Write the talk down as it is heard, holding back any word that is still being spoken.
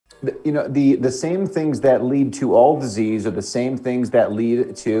the same things that lead to all disease are the same things that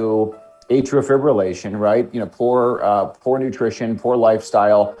lead to atrial fibrillation, right? Poor nutrition, poor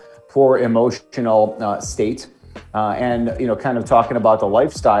lifestyle, poor emotional state. And kind of talking about the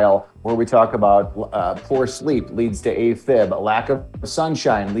lifestyle, where we talk about poor sleep leads to AFib, lack of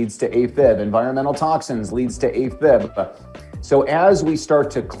sunshine leads to AFib, environmental toxins leads to AFib. So as we start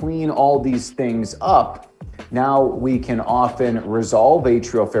to clean all these things up, now we can often resolve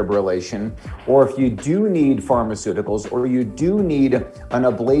atrial fibrillation, or if you do need pharmaceuticals or you do need an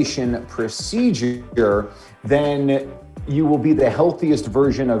ablation procedure, then you will be the healthiest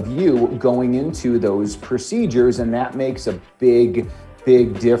version of you going into those procedures. And that makes a big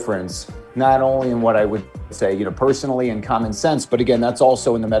difference, not only in what I would say, personally and common sense, but again, that's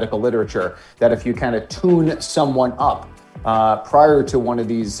also in the medical literature, that if you kind of tune someone up prior to one of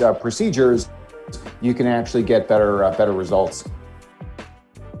these procedures, you can actually get better results.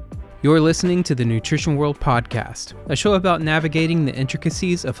 You're listening to the Nutrition World Podcast, a show about navigating the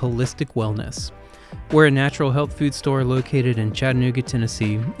intricacies of holistic wellness. We're a natural health food store located in Chattanooga,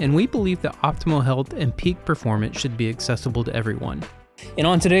 Tennessee, and we believe that optimal health and peak performance should be accessible to everyone. And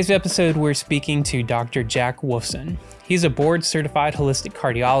on today's episode, we're speaking to Dr. Jack Wolfson. He's a board-certified holistic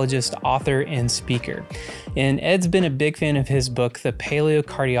cardiologist, author, and speaker. And Ed's been a big fan of his book, The Paleo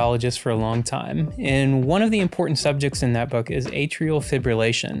Cardiologist, for a long time. And one of the important subjects in that book is atrial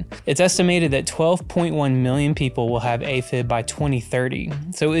fibrillation. It's estimated that 12.1 million people will have AFib by 2030.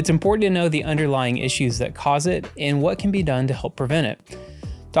 So it's important to know the underlying issues that cause it and what can be done to help prevent it.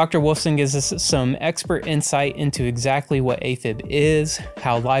 Dr. Wolfson gives us some expert insight into exactly what AFib is,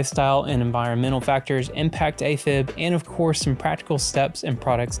 how lifestyle and environmental factors impact AFib, and of course, some practical steps and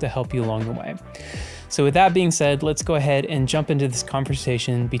products to help you along the way. So with that being said, let's go ahead and jump into this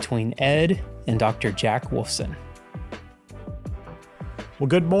conversation between Ed and Dr. Jack Wolfson. Well,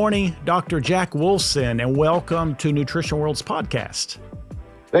 good morning, Dr. Jack Wolfson, and welcome to Nutrition World's podcast.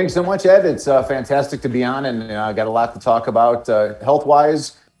 Thanks so much, Ed. It's fantastic to be on, and I got a lot to talk about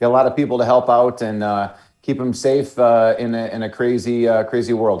health-wise. Got a lot of people to help out and keep them safe in a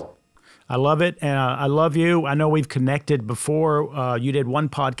crazy world. I love it, and I love you. I know we've connected before. You did one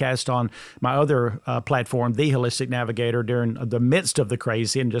podcast on my other platform, The Holistic Navigator, during the midst of the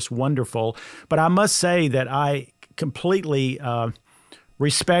crazy, and just wonderful. But I must say that I completely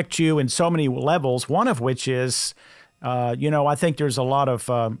respect you in so many levels, one of which is, I think there's a lot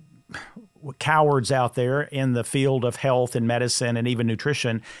of cowards out there in the field of health and medicine and even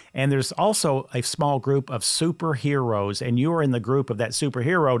nutrition. And there's also a small group of superheroes, and you're in the group of that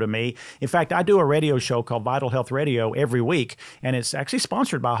superhero to me. In fact, I do a radio show called Vital Health Radio every week, and it's actually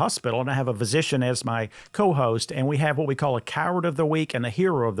sponsored by a hospital, and I have a physician as my co-host, and we have what we call a coward of the week and a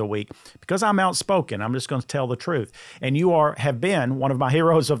hero of the week. Because I'm outspoken, I'm just going to tell the truth. And you have been one of my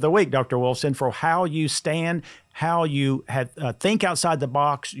heroes of the week, Dr. Wolfson, for how you stand, how you think outside the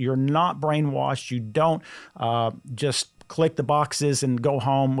box. You're not brainwashed. You don't just click the boxes and go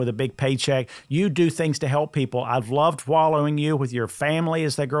home with a big paycheck. You do things to help people. I've loved following you with your family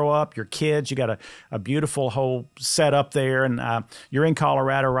as they grow up, your kids. You got a beautiful whole setup there, and you're in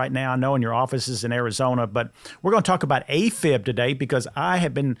Colorado right now, I know, and your office is in Arizona. But we're going to talk about AFib today, because I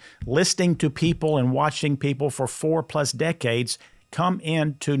have been listening to people and watching people for 4+ decades come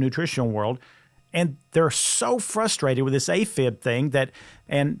into Nutrition World, and they're so frustrated with this AFib thing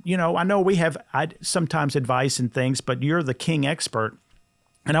and I know we have sometimes advice and things, but you're the king expert.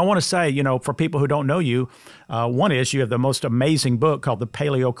 And I want to say, for people who don't know you, one is you have the most amazing book called The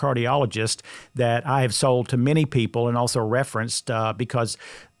Paleo Cardiologist that I have sold to many people and also referenced because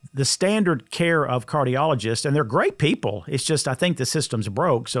the standard care of cardiologists, and they're great people. It's just, I think the system's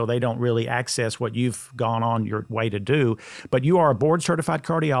broke, so they don't really access what you've gone on your way to do. But you are a board-certified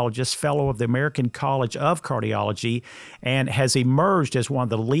cardiologist, fellow of the American College of Cardiology, and has emerged as one of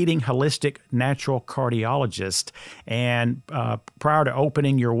the leading holistic natural cardiologists. And prior to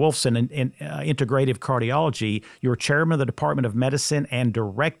opening your Wolfson Integrative Cardiology, you were chairman of the Department of Medicine and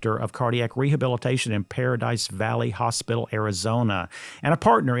director of cardiac rehabilitation in Paradise Valley Hospital, Arizona, and a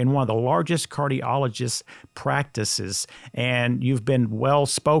partner in one of the largest cardiologist practices. And you've been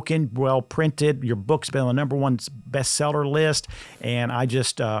well-spoken, well-printed. Your book's been on the #1 bestseller list. And I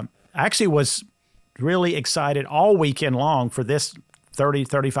just actually was really excited all weekend long for this 30,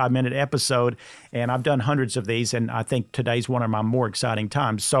 35-minute episode. And I've done hundreds of these, and I think today's one of my more exciting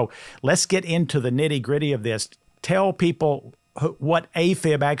times. So let's get into the nitty-gritty of this. Tell people what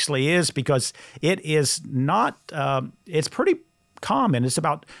AFib actually is, because it is not, it's pretty common. It's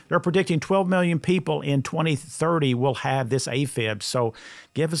about, they're predicting 12 million people in 2030 will have this AFib. So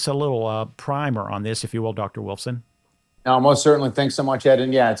give us a little primer on this, if you will, Dr. Wolfson. No, most certainly. Thanks so much, Ed.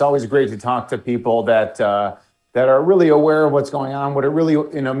 And yeah, it's always great to talk to people that are really aware of what's going on, what it really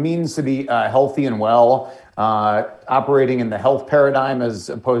means to be healthy and well, operating in the health paradigm as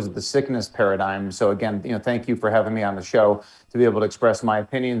opposed to the sickness paradigm. So again, thank you for having me on the show to be able to express my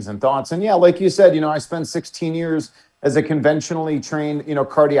opinions and thoughts. And yeah, like you said, I spent 16 years as a conventionally trained,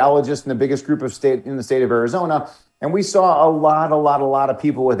 cardiologist in the biggest group of state in the state of Arizona, and we saw a lot of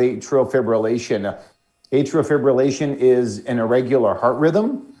people with atrial fibrillation. Atrial fibrillation is an irregular heart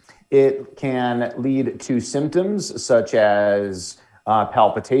rhythm. It can lead to symptoms such as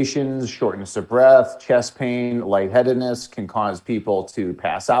palpitations, shortness of breath, chest pain, lightheadedness, can cause people to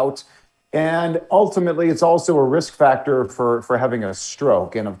pass out. And ultimately, it's also a risk factor for having a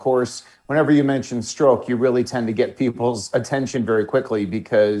stroke. And of course, whenever you mention stroke, you really tend to get people's attention very quickly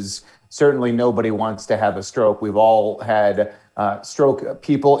because certainly nobody wants to have a stroke. We've all had stroke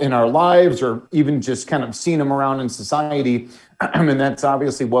people in our lives or even just kind of seen them around in society. And that's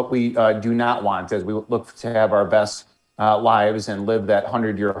obviously what we do not want as we look to have our best lives and live that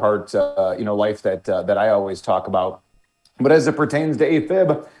 100-year heart life that I always talk about. But as it pertains to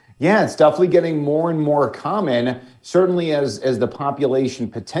AFib, yeah, it's definitely getting more and more common, certainly as the population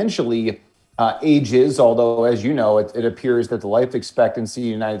potentially ages, although, as you know, it appears that the life expectancy in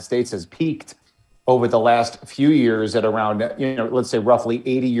the United States has peaked over the last few years at around, let's say roughly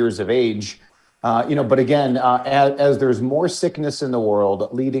 80 years of age. But again, as there's more sickness in the world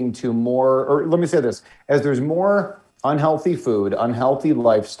leading to more, or let me say this, as there's more unhealthy food, unhealthy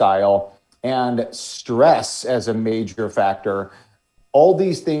lifestyle, and stress as a major factor, all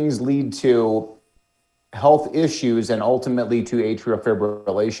these things lead to health issues and ultimately to atrial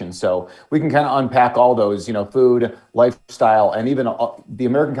fibrillation. So we can kind of unpack all those, food, lifestyle, and even the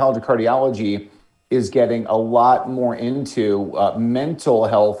American College of Cardiology is getting a lot more into mental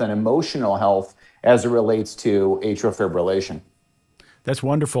health and emotional health as it relates to atrial fibrillation. That's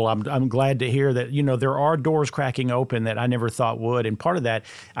wonderful. I'm glad to hear that, there are doors cracking open that I never thought would. And part of that,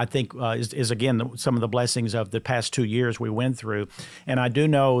 I think, is again, some of the blessings of the past 2 years we went through. And I do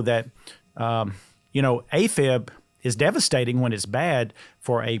know that, AFib is devastating when it's bad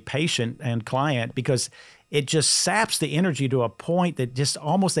for a patient and client because it just saps the energy to a point that just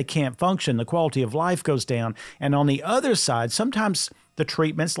almost they can't function. The quality of life goes down. And on the other side, sometimes the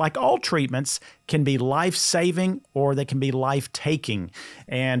treatments, like all treatments, can be life-saving or they can be life-taking.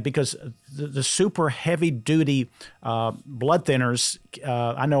 And because the super heavy-duty blood thinners,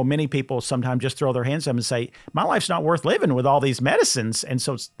 I know many people sometimes just throw their hands up and say, my life's not worth living with all these medicines. And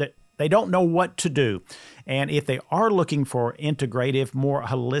so they don't know what to do. And if they are looking for integrative, more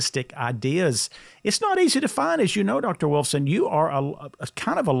holistic ideas, it's not easy to find. As you know, Dr. Wolfson, you are a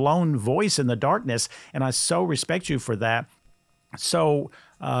kind of a lone voice in the darkness, and I so respect you for that. So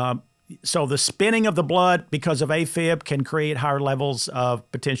the spinning of the blood because of AFib can create higher levels of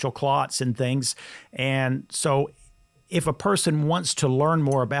potential clots and things. And so if a person wants to learn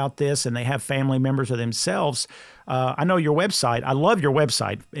more about this and they have family members or themselves, I know your website. I love your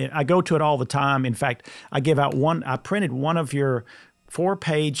website. I go to it all the time. In fact, I printed one of your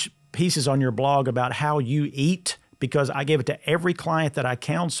 4-page pieces on your blog about how you eat because I give it to every client that I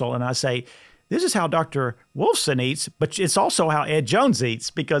counsel. And I say, this is how Dr. Wolfson eats, but it's also how Ed Jones eats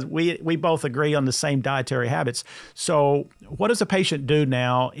because we both agree on the same dietary habits. So what does a patient do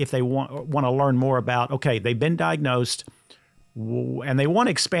now if they want to learn more about, okay, they've been diagnosed and they want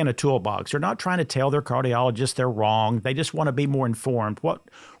to expand a toolbox. They're not trying to tell their cardiologist they're wrong. They just want to be more informed. What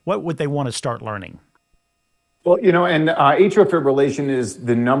would they want to start learning? Well, and atrial fibrillation is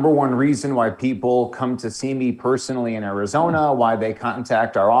the number one reason why people come to see me personally in Arizona, why they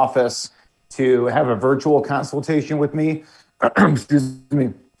contact our office to have a virtual consultation with me. Excuse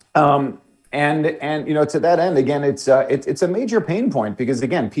me. And to that end, again, it's a major pain point because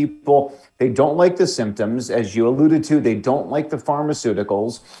again, people, they don't like the symptoms, as you alluded to. They don't like the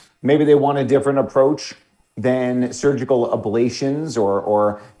pharmaceuticals. Maybe they want a different approach than surgical ablations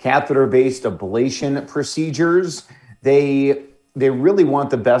or catheter-based ablation procedures. They really want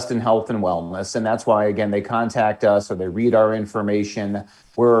the best in health and wellness. And that's why, again, they contact us or they read our information.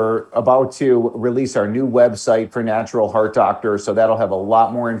 We're about to release our new website for Natural Heart Doctor. So that'll have a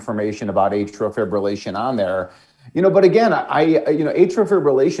lot more information about atrial fibrillation on there. But again, atrial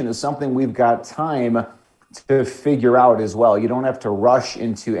fibrillation is something we've got time to figure out as well. You don't have to rush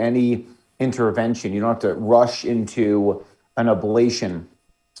into any intervention. You don't have to rush into an ablation.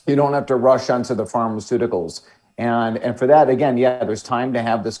 You don't have to rush onto the pharmaceuticals. And for that, again, yeah, there's time to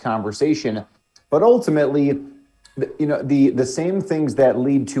have this conversation. But ultimately, the same things that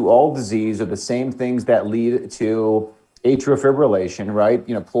lead to all disease are the same things that lead to atrial fibrillation, right?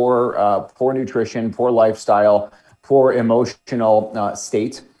 Poor nutrition, poor lifestyle, poor emotional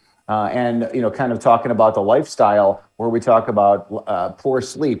state. And, kind of talking about the lifestyle where we talk about poor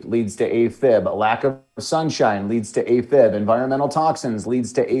sleep leads to AFib, lack of sunshine leads to AFib, environmental toxins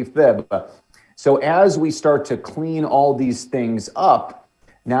leads to AFib. So as we start to clean all these things up,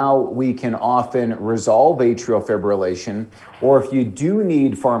 now we can often resolve atrial fibrillation, or if you do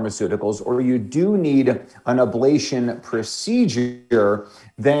need pharmaceuticals or you do need an ablation procedure,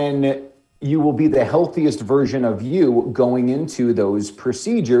 then you will be the healthiest version of you going into those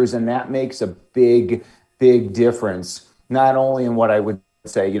procedures. And that makes a big, big difference, not only in what I would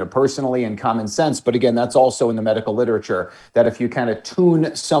say, personally and common sense, but again, that's also in the medical literature, that if you kind of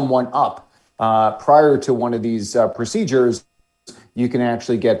tune someone up prior to one of these procedures, you can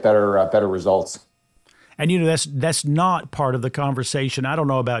actually get better results. And that's not part of the conversation. I don't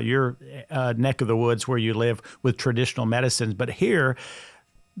know about your neck of the woods where you live with traditional medicines, but here,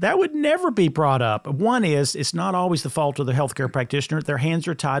 that would never be brought up. One is, it's not always the fault of the healthcare practitioner. Their hands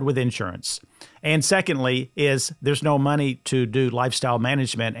are tied with insurance. And secondly is, there's no money to do lifestyle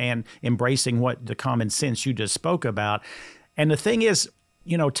management and embracing what the common sense you just spoke about. And the thing is,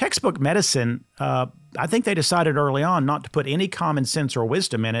 textbook medicine, I think they decided early on not to put any common sense or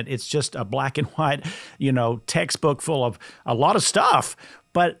wisdom in it. It's just a black and white, textbook full of a lot of stuff.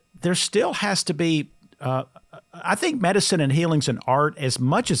 But there still has to be I think medicine and healing's an art as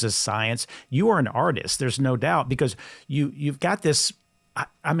much as a science. You are an artist, there's no doubt, because you've got this.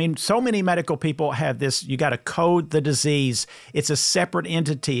 I mean, so many medical people have this. You got to code the disease. It's a separate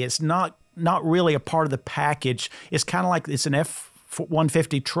entity. It's not really a part of the package. It's kind of like it's an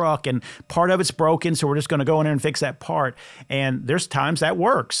F-150 truck, and part of it's broken, so we're just going to go in there and fix that part. And there's times that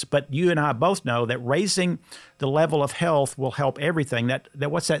works, but you and I both know that raising the level of health will help everything. That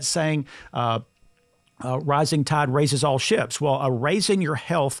what's that saying? Rising tide raises all ships. Well, raising your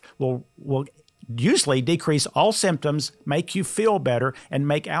health will usually decrease all symptoms, make you feel better, and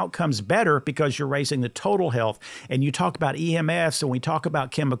make outcomes better because you're raising the total health. And you talk about EMFs, and we talk about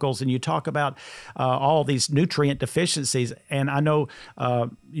chemicals, and you talk about all these nutrient deficiencies. And I know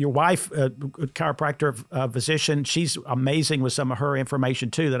your wife, chiropractor, physician, she's amazing with some of her information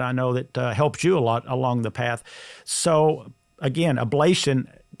too that I know that helps you a lot along the path. So again, ablation.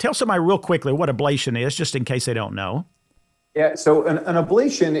 Tell somebody real quickly what ablation is, just in case they don't know. Yeah, so an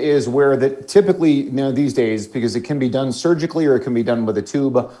ablation is where typically, these days, because it can be done surgically or it can be done with a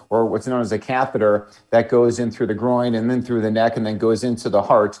tube or what's known as a catheter that goes in through the groin and then through the neck and then goes into the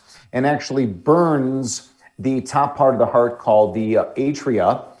heart and actually burns the top part of the heart called the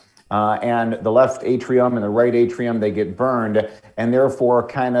atria. And the left atrium and the right atrium, they get burned, and therefore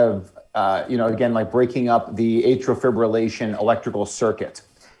kind of, again, like breaking up the atrial fibrillation electrical circuit.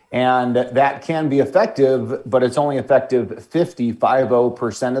 And that can be effective, but it's only effective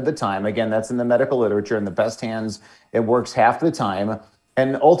 50% of the time. Again, that's in the medical literature. In the best hands, it works half the time.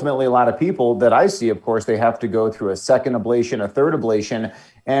 And ultimately, a lot of people that I see, of course, they have to go through a second ablation, a third ablation.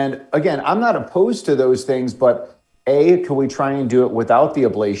 And again, I'm not opposed to those things, but can we try and do it without the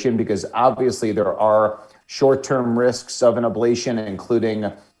ablation? Because obviously there are short-term risks of an ablation,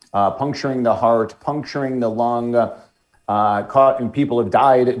 including puncturing the heart, puncturing the lung. And people have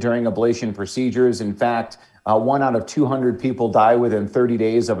died during ablation procedures. In fact, 1 out of 200 people die within 30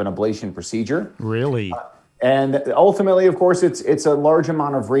 days of an ablation procedure. Really? And ultimately, of course, it's a large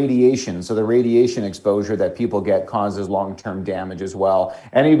amount of radiation. So the radiation exposure that people get causes long-term damage as well.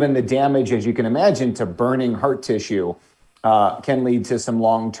 And even the damage, as you can imagine, to burning heart tissue can lead to some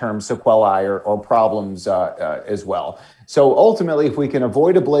long-term sequelae or problems as well. So ultimately, if we can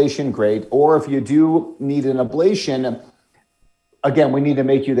avoid ablation, great. Or if you do need an ablation, again, we need to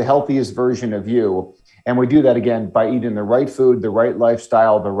make you the healthiest version of you. And we do that, again, by eating the right food, the right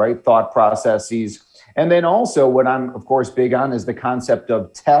lifestyle, the right thought processes. And then also what I'm, of course, big on is the concept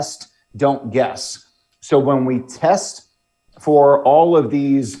of test, don't guess. So when we test for all of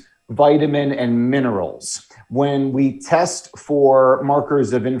these vitamin and minerals, when we test for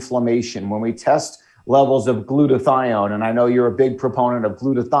markers of inflammation, when we test levels of glutathione, and I know you're a big proponent of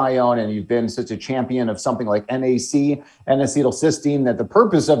glutathione and you've been such a champion of something like NAC, N-acetylcysteine, that the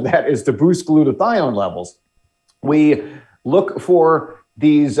purpose of that is to boost glutathione levels. We look for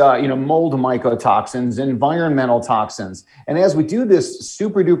these mold mycotoxins, environmental toxins. And as we do this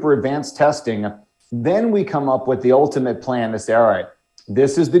super duper advanced testing, then we come up with the ultimate plan to say, all right,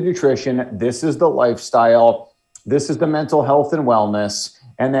 this is the nutrition, this is the lifestyle, this is the mental health and wellness.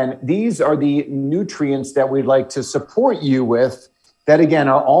 And then these are the nutrients that we'd like to support you with that, again,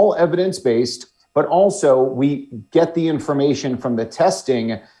 are all evidence-based, but also we get the information from the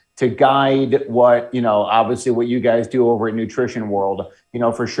testing to guide what, obviously what you guys do over at Nutrition World,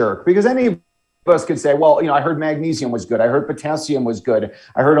 for sure. Because any us could say, well, I heard magnesium was good. I heard potassium was good.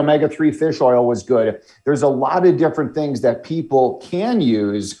 I heard omega-3 fish oil was good. There's a lot of different things that people can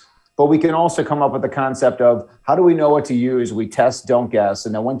use, but we can also come up with the concept of how do we know what to use? We test, don't guess.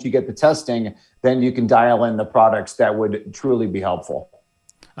 And then once you get the testing, then you can dial in the products that would truly be helpful.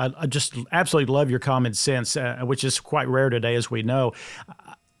 I just absolutely love your common sense, which is quite rare today, as we know.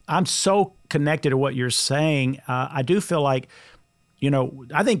 I'm so connected to what you're saying. I do feel like,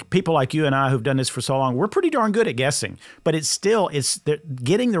 I think people like you and I who've done this for so long, we're pretty darn good at guessing, but it's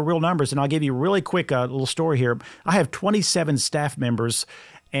getting the real numbers. And I'll give you a really quick little story here. I have 27 staff members,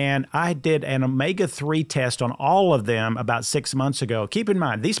 and I did an omega-3 test on all of them about 6 months ago. Keep in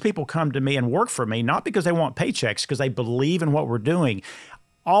mind, these people come to me and work for me, not because they want paychecks, because they believe in what we're doing.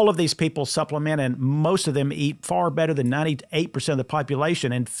 All of these people supplement, and most of them eat far better than 98% of the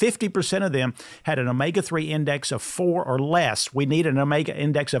population, and 50% of them had an omega-3 index of 4 or less. We need an omega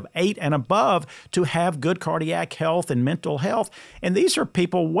index of 8 and above to have good cardiac health and mental health, and these are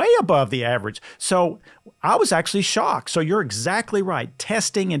people way above the average. So I was actually shocked. So you're exactly right,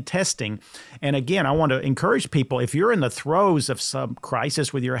 testing and testing. And again, I want to encourage people, if you're in the throes of some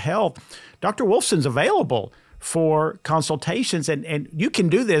crisis with your health, Dr. Wolfson's available for consultations, and you can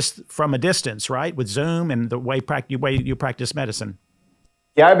do this from a distance, right? With Zoom and the way you practice medicine.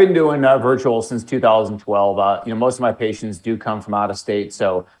 Yeah, I've been doing virtual since 2012. Most of my patients do come from out of state,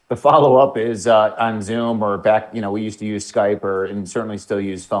 so the follow-up is on Zoom or back. We used to use Skype and certainly still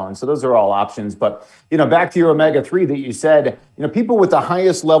use phones. So those are all options. But back to your omega-3 that you said. People with the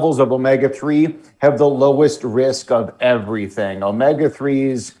highest levels of omega-3 have the lowest risk of everything.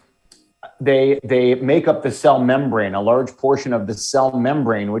 Omega-3s. They make up the cell membrane, a large portion of the cell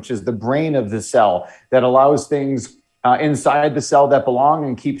membrane, which is the brain of the cell that allows things inside the cell that belong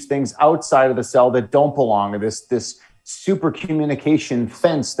and keeps things outside of the cell that don't belong. This super communication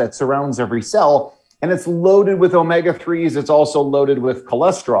fence that surrounds every cell. And it's loaded with omega-3s. It's also loaded with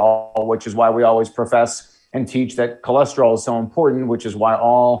cholesterol, which is why we always profess and teach that cholesterol is so important, which is why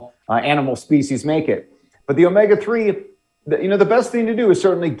all animal species make it. But the omega-3, the best thing to do is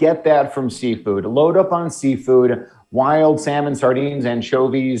certainly get that from seafood. Load up on seafood, wild salmon, sardines,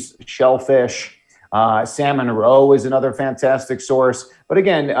 anchovies, shellfish. Salmon roe is another fantastic source. But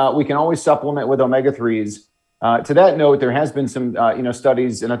again, we can always supplement with omega-3s. To that note, there has been some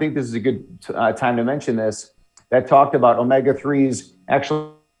studies, and I think this is a good time to mention this, that talked about omega-3s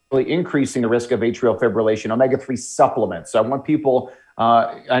actually increasing the risk of atrial fibrillation, omega-3 supplements. So I want people,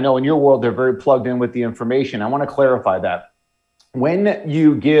 I know in your world, they're very plugged in with the information. I want to clarify that. When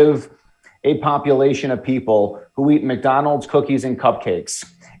you give a population of people who eat McDonald's cookies and cupcakes,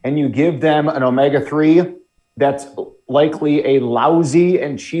 and you give them an omega-3 that's likely a lousy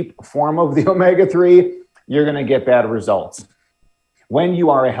and cheap form of the omega-3, you're going to get bad results. When you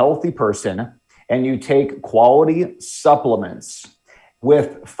are a healthy person and you take quality supplements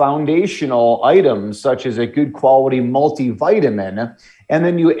with foundational items such as a good quality multivitamin, and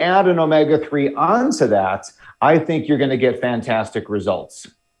then you add an omega-3 onto that, I think you're going to get fantastic results.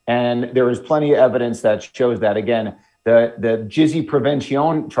 And there is plenty of evidence that shows that. Again, the Gizzi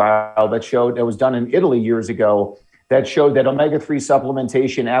Prevention trial that was done in Italy years ago, that showed that omega-3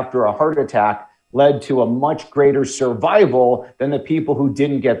 supplementation after a heart attack led to a much greater survival than the people who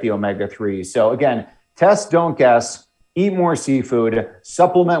didn't get the omega-3. So again, test, don't guess, eat more seafood,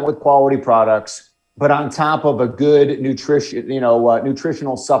 supplement with quality products, but on top of a good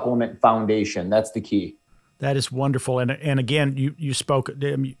nutritional supplement foundation. That's the key. That is wonderful. And again, you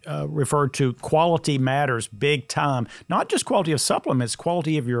referred to quality matters big time, not just quality of supplements,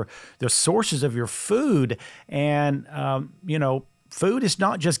 quality of the sources of your food. And, food is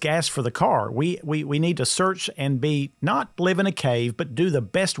not just gas for the car. We need to search and not live in a cave, but do the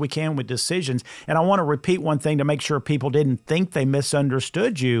best we can with decisions. And I want to repeat one thing to make sure people didn't think they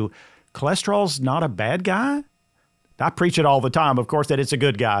misunderstood you. Cholesterol's not a bad guy. I preach it all the time, of course, that it's a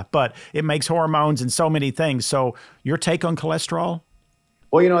good guy, but it makes hormones and so many things. So your take on cholesterol?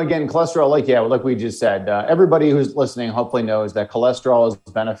 Well, again, cholesterol, like we just said, everybody who's listening hopefully knows that cholesterol is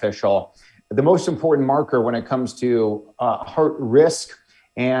beneficial. The most important marker when it comes to heart risk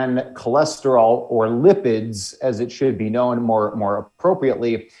and cholesterol, or lipids, as it should be known more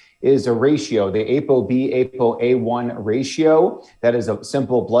appropriately, is a ratio, the ApoB, ApoA1 ratio. That is a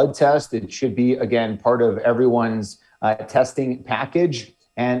simple blood test. It should be, again, part of everyone's testing package.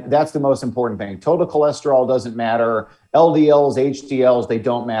 And that's the most important thing. Total cholesterol doesn't matter. LDLs, HDLs, they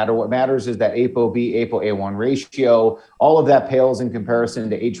don't matter. What matters is that ApoB, ApoA1 ratio. All of that pales in comparison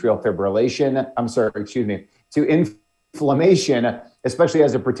to atrial fibrillation. To inflammation. especially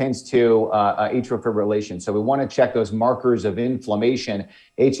as it pertains to atrial fibrillation. So we want to check those markers of inflammation,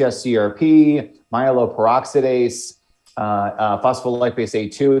 hsCRP, myeloperoxidase, phospholipase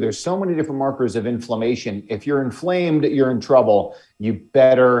A2. There's so many different markers of inflammation. If you're inflamed, you're in trouble. You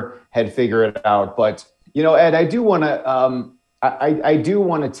better figure it out. But, Ed, I do want to I do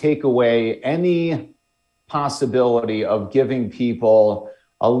want to take away any possibility of giving people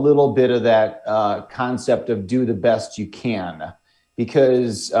a little bit of that concept of do the best you can,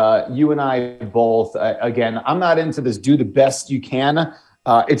 because you and I both, again, I'm not into this do the best you can.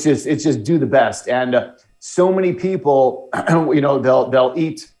 It's just do the best. And so many people, they'll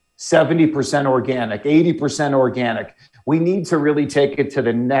eat 70% organic, 80% organic. We need to really take it to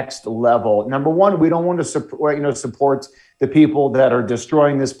the next level. Number one, we don't want to support the people that are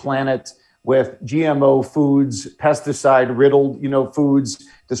destroying this planet with GMO foods, pesticide-riddled, foods,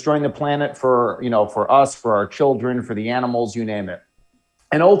 destroying the planet for us, for our children, for the animals, you name it.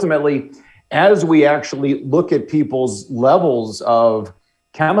 And ultimately, as we actually look at people's levels of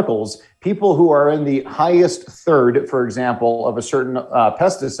chemicals, people who are in the highest third, for example, of a certain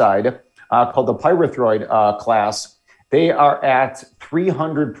pesticide called the pyrethroid class, they are at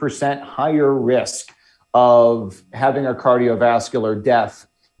 300% higher risk of having a cardiovascular death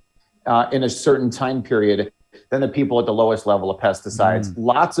in a certain time period than the people at the lowest level of pesticides.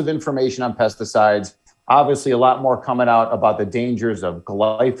 Lots of information on pesticides. Obviously, a lot more coming out about the dangers of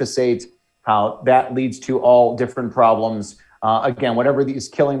glyphosate, how that leads to all different problems. Again, whatever is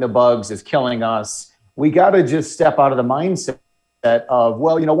killing the bugs is killing us. We got to just step out of the mindset of,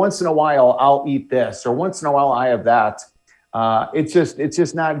 once in a while I'll eat this, or once in a while I have that. It's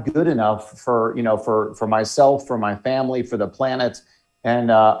just not good enough for myself, for my family, for the planet.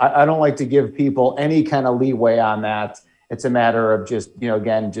 And I don't like to give people any kind of leeway on that. It's a matter of just,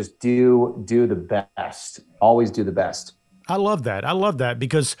 just do the best. Always do the best. I love that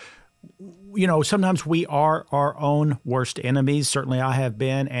because, sometimes we are our own worst enemies. Certainly I have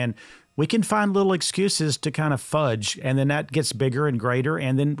been. And we can find little excuses to kind of fudge, and then that gets bigger and greater,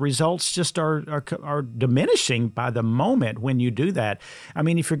 and then results just are diminishing by the moment when you do that. I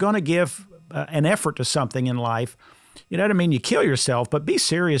mean, if you're going to give an effort to something in life, you know what I mean? You kill yourself, but be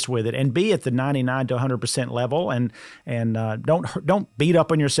serious with it and be at the 99 to 100% level, and don't beat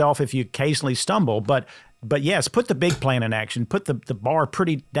up on yourself if you occasionally stumble. But yes, put the big plan in action. Put the bar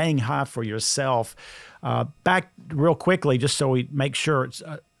pretty dang high for yourself. Back real quickly, just so we make sure it's.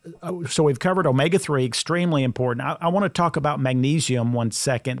 So we've covered omega-3, extremely important. I want to talk about magnesium 1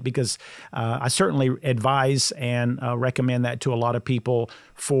 second, because I certainly advise and recommend that to a lot of people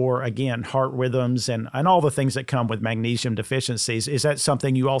for, again, heart rhythms and all the things that come with magnesium deficiencies. Is that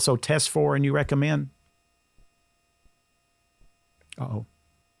something you also test for and you recommend?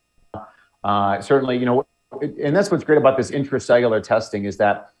 Certainly, and that's what's great about this intracellular testing, is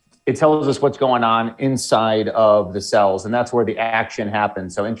that it tells us what's going on inside of the cells, and that's where the action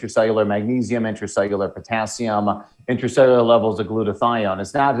happens. So intracellular magnesium, intracellular potassium, intracellular levels of glutathione.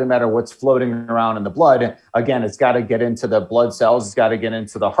 It's not a matter of what's floating around in the blood. Again, it's got to get into the blood cells. It's got to get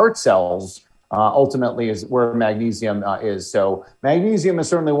into the heart cells. Ultimately is where magnesium is. So magnesium is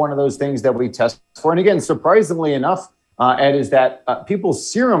certainly one of those things that we test for. And again, surprisingly enough, Ed, is that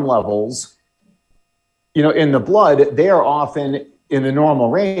people's serum levels, in the blood, they are often in the normal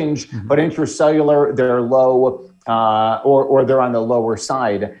range, but intracellular, they're low, or they're on the lower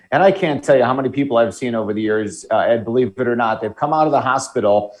side. And I can't tell you how many people I've seen over the years, Ed, believe it or not, they've come out of the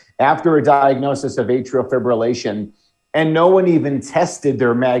hospital after a diagnosis of atrial fibrillation, and no one even tested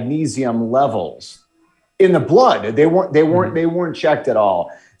their magnesium levels in the blood. They weren't checked at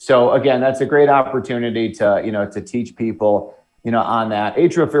all. So again, that's a great opportunity to teach people, on that.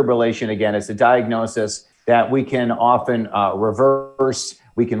 Atrial fibrillation, again, it's a diagnosis that we can often reverse,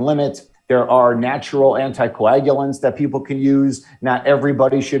 we can limit. There are natural anticoagulants that people can use. Not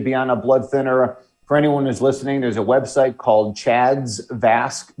everybody should be on a blood thinner. For anyone who's listening, there's a website called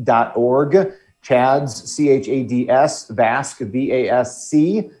chadsvasc.org, Chads, C-H-A-D-S, VASC,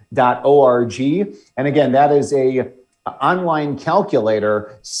 V-A-S-C.org. And again, that is a online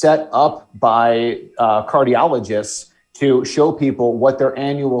calculator set up by cardiologists to show people what their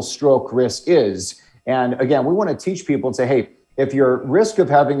annual stroke risk is. And again, we want to teach people and say, hey, if your risk of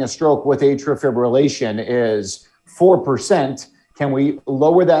having a stroke with atrial fibrillation is 4%, can we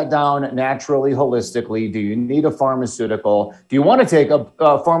lower that down naturally, holistically? Do you need a pharmaceutical? Do you want to take a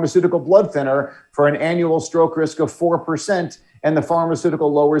pharmaceutical blood thinner for an annual stroke risk of 4%, and the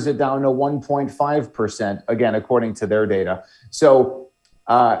pharmaceutical lowers it down to 1.5%, again, according to their data? So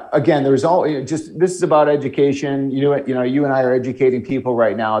again, there's this is about education. You and I are educating people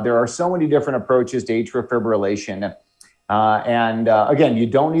right now. There are so many different approaches to atrial fibrillation. Again, you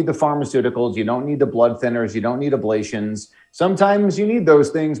don't need the pharmaceuticals, you don't need the blood thinners, you don't need ablations. Sometimes you need those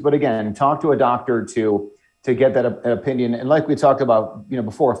things, but again, talk to a doctor to get that opinion. And like we talked about,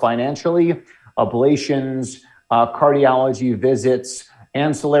 before, financially, ablations, cardiology visits,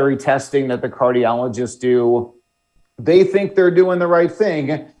 ancillary testing that the cardiologists do, they think they're doing the right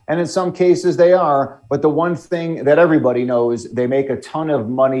thing. And in some cases they are, but the one thing that everybody knows, they make a ton of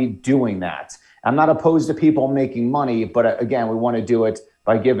money doing that. I'm not opposed to people making money, but again, we want to do it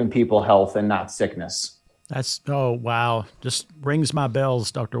by giving people health and not sickness. Oh, wow. Just rings my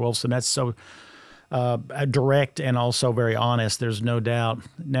bells, Dr. Wolfson. That's so direct and also very honest. There's no doubt.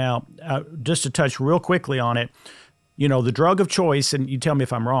 Now, just to touch real quickly on it, the drug of choice, and you tell me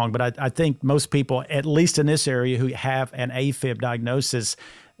if I'm wrong, but I think most people, at least in this area, who have an AFib diagnosis,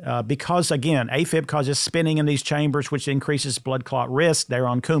 because, again, AFib causes spinning in these chambers, which increases blood clot risk, they're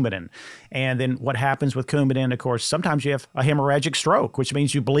on Coumadin. And then what happens with Coumadin, of course, sometimes you have a hemorrhagic stroke, which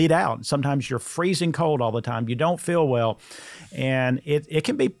means you bleed out. Sometimes you're freezing cold all the time. You don't feel well. And it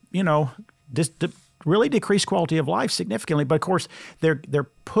can be, really decrease quality of life significantly. But of course, they're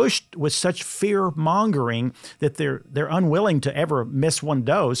pushed with such fear mongering that they're unwilling to ever miss one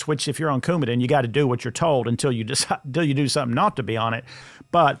dose. Which, if you're on Coumadin, you got to do what you're told until you do something not to be on it.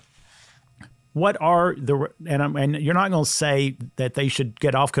 But what are and you're not going to say that they should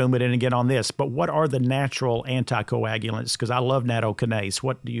get off Coumadin and get on this, but what are the natural anticoagulants? Because I love nattokinase.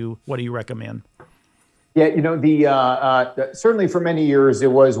 What do you recommend? Yeah, certainly for many years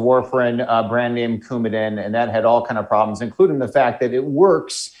it was warfarin, brand name Coumadin, and that had all kind of problems, including the fact that it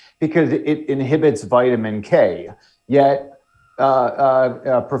works because it inhibits vitamin K. Yet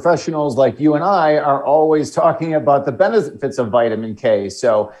professionals like you and I are always talking about the benefits of vitamin K.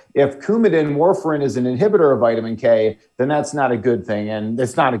 So if Coumadin, warfarin, is an inhibitor of vitamin K, then that's not a good thing, and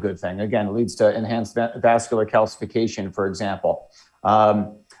it's not a good thing. Again, it leads to enhanced vascular calcification, for example.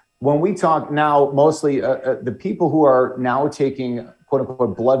 When we talk now, mostly the people who are now taking quote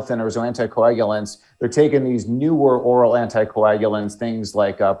unquote blood thinners or anticoagulants, they're taking these newer oral anticoagulants, things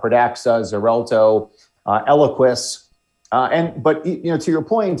like Pradaxa, Xarelto, Eliquis. But to your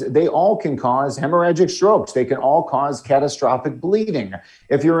point, they all can cause hemorrhagic strokes. They can all cause catastrophic bleeding.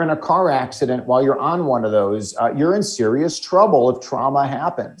 If you're in a car accident while you're on one of those, you're in serious trouble if trauma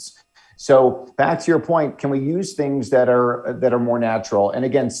happens. So back to your point, can we use things that are more natural? And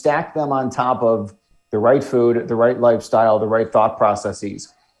again, stack them on top of the right food, the right lifestyle, the right thought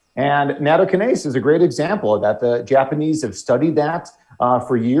processes. And nattokinase is a great example of that. The Japanese have studied that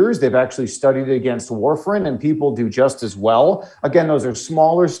for years. They've actually studied it against warfarin, and people do just as well. Again, those are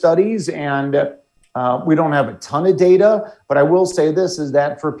smaller studies, and we don't have a ton of data. But I will say this, is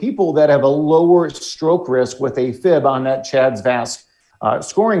that for people that have a lower stroke risk with AFib on that CHADS VASC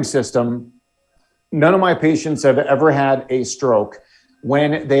scoring system, none of my patients have ever had a stroke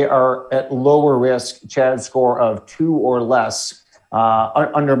when they are at lower risk CHADS score of 2 or less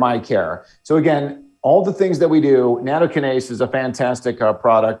under my care. So again, all the things that we do, nattokinase is a fantastic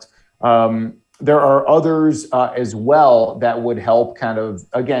product. There are others as well that would help kind of,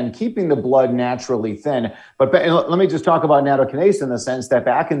 again, keeping the blood naturally thin. But let me just talk about nattokinase in the sense that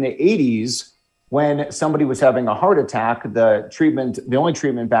back in the 80s, when somebody was having a heart attack, the only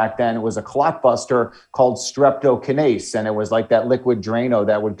treatment back then was a clot buster called streptokinase. And it was like that liquid Drano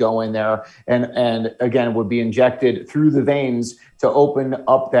that would go in there and again, would be injected through the veins to open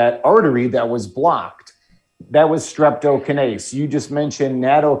up that artery that was blocked. That was streptokinase. You just mentioned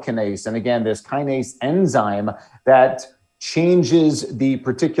nattokinase. And again, this kinase enzyme that changes the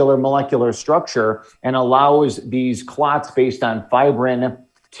particular molecular structure and allows these clots based on fibrin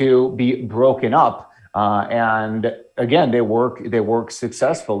to be broken up. And again, they work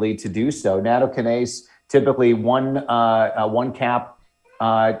successfully to do so. Nattokinase, typically one cap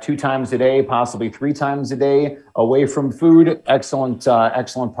 2 times a day, possibly 3 times a day, away from food. Excellent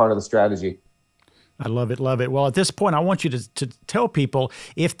part of the strategy. I love it, love it. Well, at this point, I want you to tell people,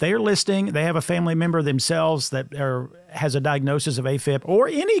 if they're listening, they have a family member themselves that has a diagnosis of AFib or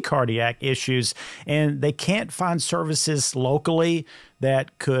any cardiac issues, and they can't find services locally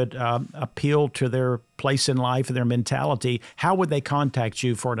that could appeal to their place in life and their mentality, how would they contact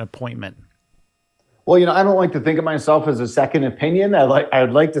you for an appointment? Well, I don't like to think of myself as a second opinion.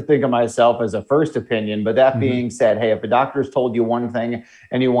 I'd like to think of myself as a first opinion. But that being said, hey, if a doctor's told you one thing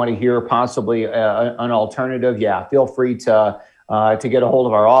and you want to hear possibly an alternative, yeah, feel free to get a hold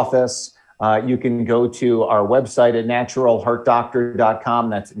of our office. You can go to our website at naturalheartdoctor.com.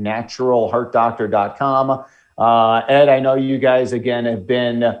 That's naturalheartdoctor.com. Ed, I know you guys, again, have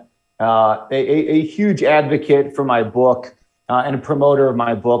been a huge advocate for my book. and a promoter of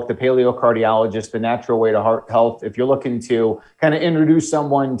my book, The Paleo Cardiologist, The Natural Way to Heart Health. If you're looking to kind of introduce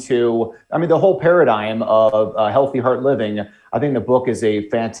someone to, the whole paradigm of healthy heart living, I think the book is a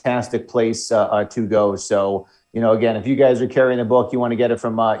fantastic place to go. So, again, if you guys are carrying the book, you want to get it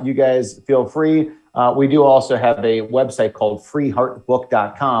from you guys, feel free. We do also have a website called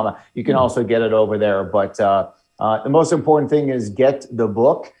freeheartbook.com. You can also get it over there. But the most important thing is get the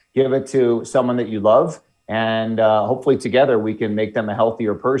book, give it to someone that you love, and hopefully together we can make them a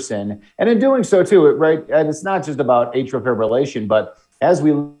healthier person. And in doing so too, right? And it's not just about atrial fibrillation, but as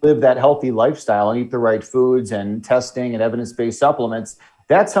we live that healthy lifestyle and eat the right foods and testing and evidence-based supplements,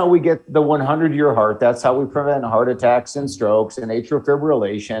 that's how we get the 100-year heart. That's how we prevent heart attacks and strokes and atrial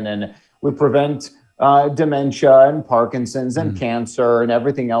fibrillation. And we prevent dementia and Parkinson's and cancer and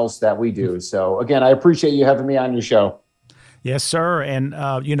everything else that we do. So again, I appreciate you having me on your show. Yes, sir. And,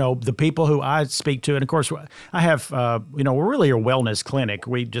 the people who I speak to, and of course, I have, we're really a wellness clinic.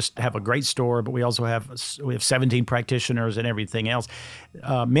 We just have a great store, but we also have 17 practitioners and everything else.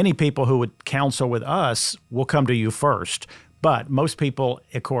 Many people who would counsel with us will come to you first. But most people,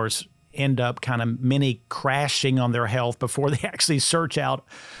 of course, end up kind of mini crashing on their health before they actually search out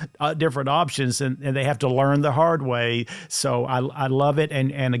different options, and they have to learn the hard way. So I love it.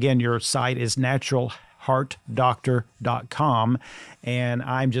 And again, your site is naturalheartdoctor.com. And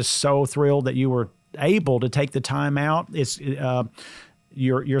I'm just so thrilled that you were able to take the time out. It's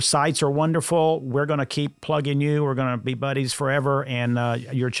your sites are wonderful. We're going to keep plugging you. We're going to be buddies forever, and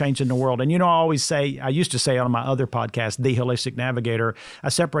you're changing the world. And I used to say on my other podcast, The Holistic Navigator, I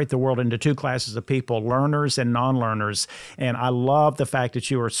separate the world into two classes of people, learners and non-learners. And I love the fact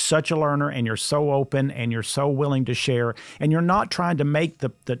that you are such a learner, and you're so open, and you're so willing to share, and you're not trying to make the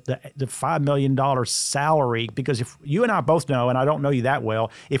 $5 million salary, because if you and I both know, and I don't know you that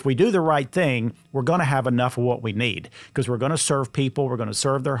well, if we do the right thing, we're going to have enough of what we need, because we're going to serve people. We're going to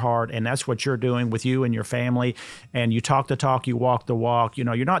serve their heart, and that's what you're doing with you and your family. And you talk the talk, you walk the walk.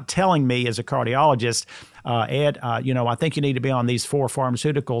 You're not telling me as a cardiologist, Ed, I think you need to be on these 4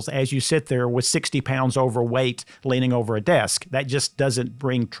 pharmaceuticals as you sit there with 60 pounds overweight leaning over a desk. That just doesn't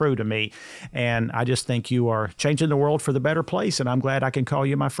ring true to me. And I just think you are changing the world for the better place, and I'm glad I can call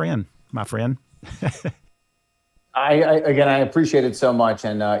you my friend. I appreciate it so much.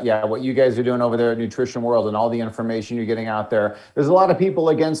 And what you guys are doing over there at Nutrition World and all the information you're getting out there, there's a lot of people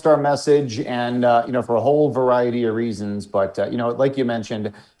against our message, and, for a whole variety of reasons. But, like you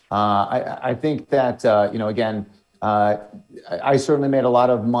mentioned, I think that, I certainly made a lot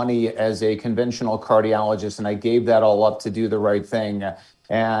of money as a conventional cardiologist, and I gave that all up to do the right thing.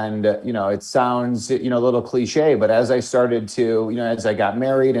 And, it sounds, a little cliche, but as I started to, as I got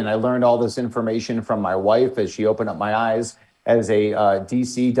married and I learned all this information from my wife as she opened up my eyes as a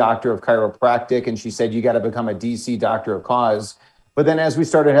DC doctor of chiropractic, and she said, you got to become a DC doctor of cause. But then as we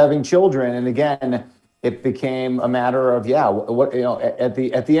started having children, and again, it became a matter of, at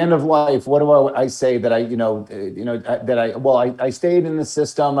the end of life, what do I say that I stayed in the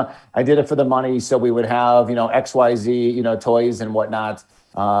system. I did it for the money. So we would have, XYZ, toys and whatnot.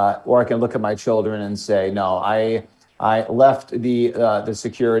 Or I can look at my children and say, no, I left the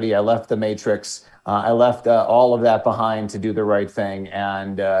security, I left the matrix, I left all of that behind to do the right thing.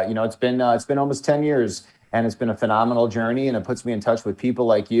 And it's been almost 10 years, and it's been a phenomenal journey, and it puts me in touch with people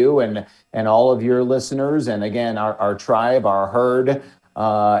like you and all of your listeners, and again, our tribe, our herd,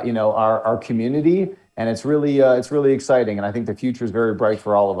 our community, and it's really exciting, and I think the future is very bright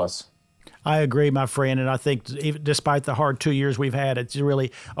for all of us. I agree, my friend. And I think despite the hard 2 years we've had, it's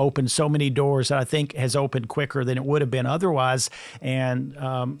really opened so many doors that I think has opened quicker than it would have been otherwise. And,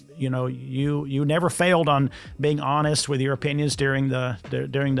 you never failed on being honest with your opinions during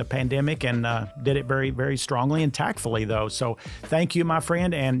the pandemic, and did it very, very strongly and tactfully, though. So thank you, my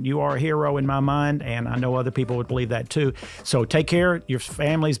friend. And you are a hero in my mind. And I know other people would believe that, too. So take care. Your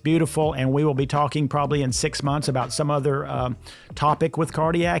family's beautiful. And we will be talking probably in 6 months about some other topic with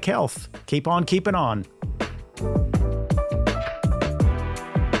cardiac health. Keep on keeping on.